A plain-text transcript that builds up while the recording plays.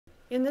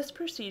In this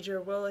procedure,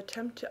 we'll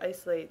attempt to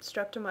isolate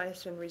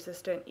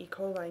streptomycin-resistant E.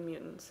 coli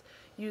mutants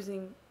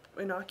using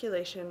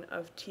inoculation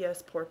of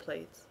TS pore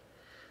plates.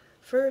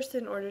 First,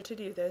 in order to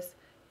do this,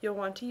 you'll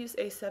want to use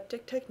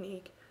aseptic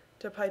technique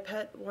to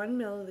pipette 1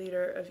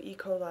 milliliter of E.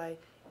 coli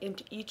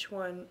into each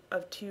one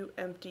of 2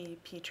 empty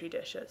Petri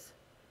dishes.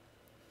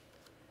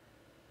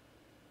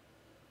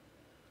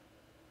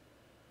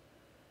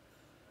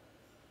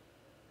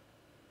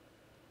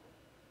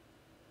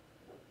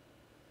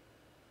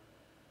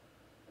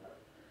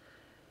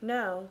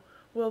 Now,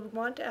 we'll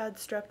want to add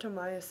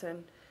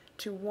streptomycin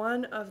to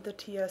one of the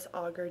TS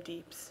agar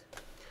deeps.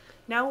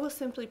 Now we'll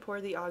simply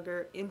pour the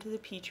agar into the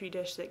Petri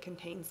dish that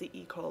contains the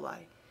E.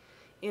 coli.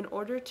 In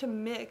order to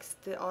mix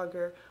the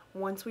agar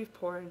once we've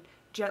poured,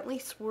 gently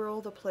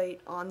swirl the plate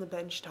on the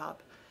bench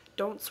top.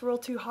 Don't swirl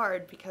too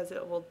hard because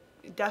it will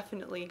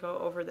definitely go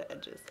over the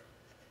edges.